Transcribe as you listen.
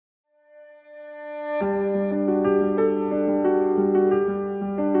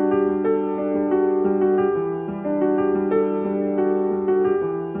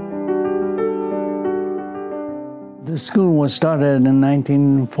school was started in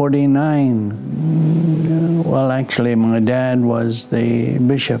 1949. Well, actually, my dad was the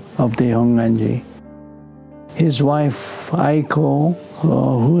bishop of the Hongwanji. His wife, Aiko,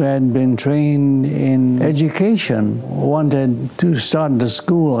 who had been trained in education, wanted to start the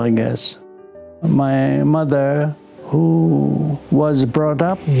school, I guess. My mother, who was brought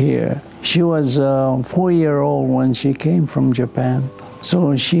up here, she was a 4-year-old when she came from Japan.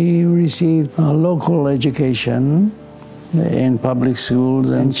 So she received a local education in public schools,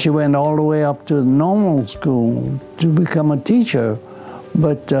 and she went all the way up to normal school to become a teacher.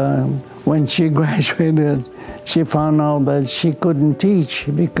 But when she graduated, she found out that she couldn't teach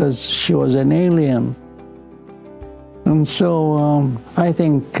because she was an alien. And so I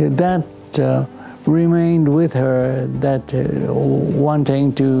think that remained with her, that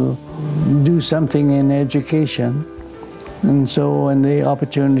wanting to do something in education. And so when the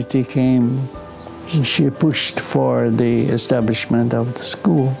opportunity came, she pushed for the establishment of the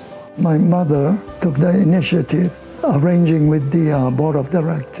school. My mother took the initiative, arranging with the board of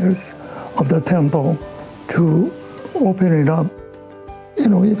directors of the temple to open it up. You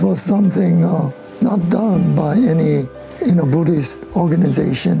know, it was something not done by any Buddhist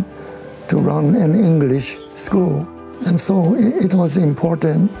organization to run an English school. And so it was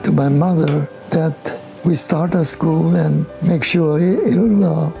important to my mother that we start a school and make sure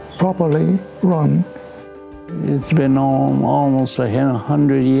it'll properly run. It's been almost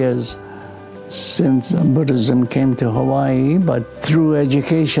 100 years since Buddhism came to Hawaii, but through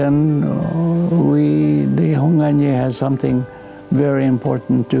education, the Hongwanji has something very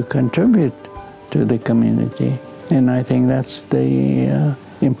important to contribute to the community. And I think that's the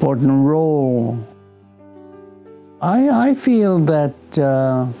important role. I feel that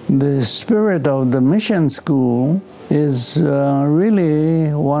the spirit of the mission school is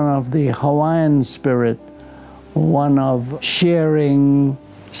really one of the Hawaiian spirit, one of sharing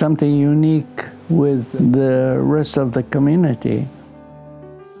something unique with the rest of the community.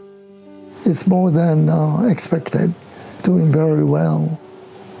 It's more than expected, doing very well.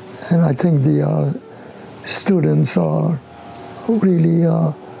 And I think the students are really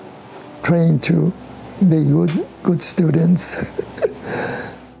trained to be good students.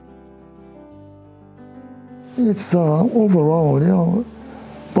 It's overall, you know,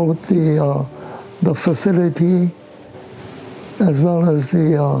 both the facility as well as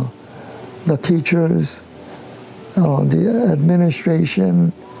the teachers, the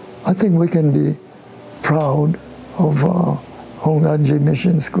administration. I think we can be proud of Hongwanji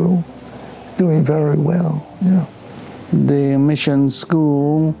Mission School, doing very well. Yeah. The mission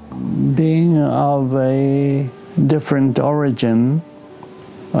school, being of a different origin,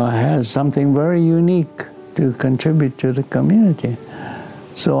 has something very unique to contribute to the community.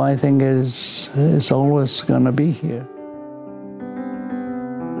 So I think it's always going to be here.